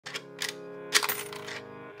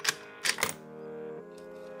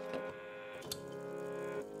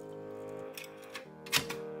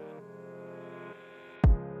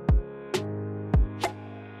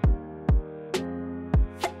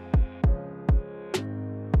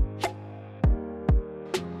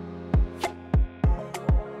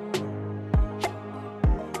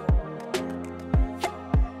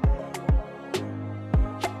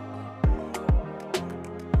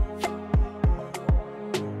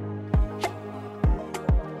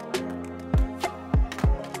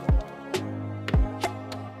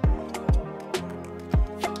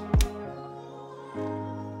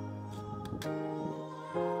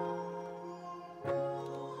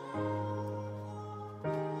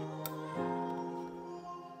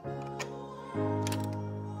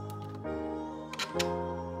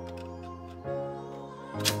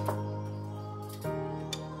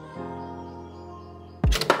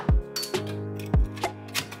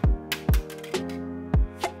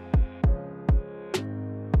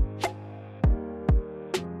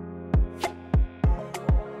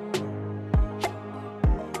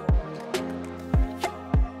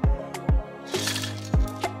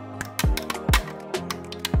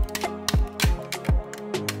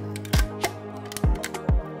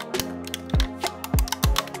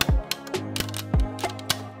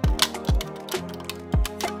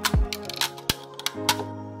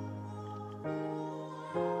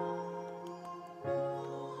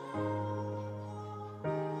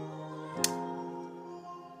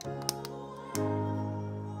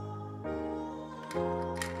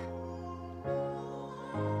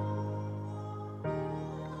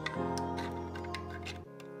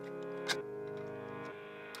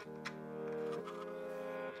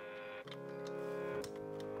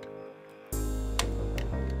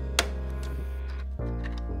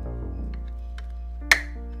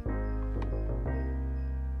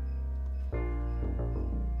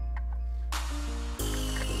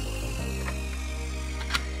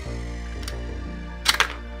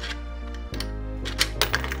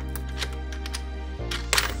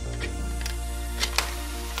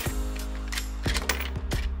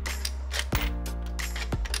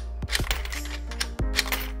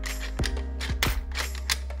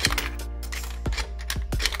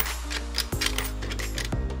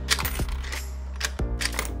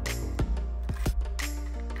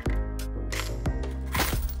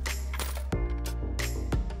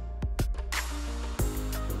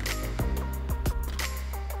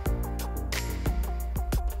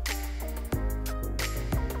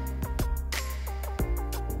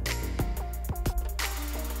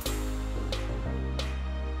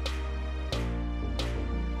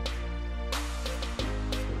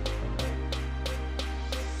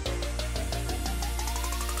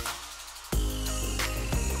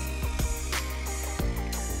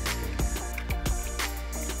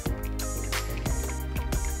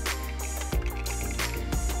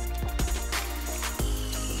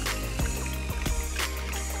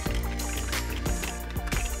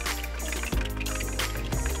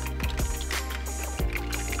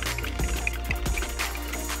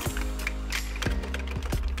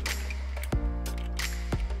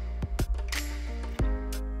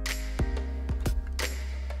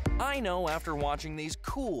know after watching these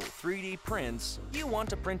cool 3D prints, you want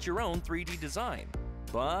to print your own 3D design.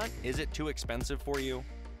 But is it too expensive for you?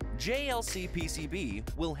 JLC PCB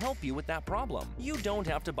will help you with that problem. You don't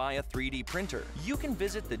have to buy a 3D printer. You can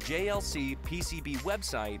visit the JLC PCB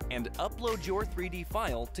website and upload your 3D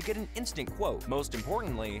file to get an instant quote. Most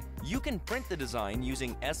importantly, you can print the design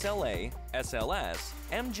using SLA, SLS,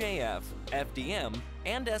 MJF, FDM,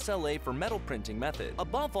 and SLA for metal printing method.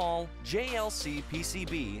 Above all, JLC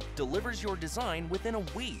PCB delivers your design within a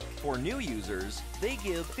week. For new users, they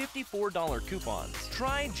give $54 coupons.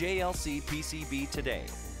 Try JLC PCB today.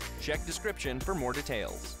 Check description for more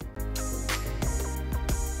details.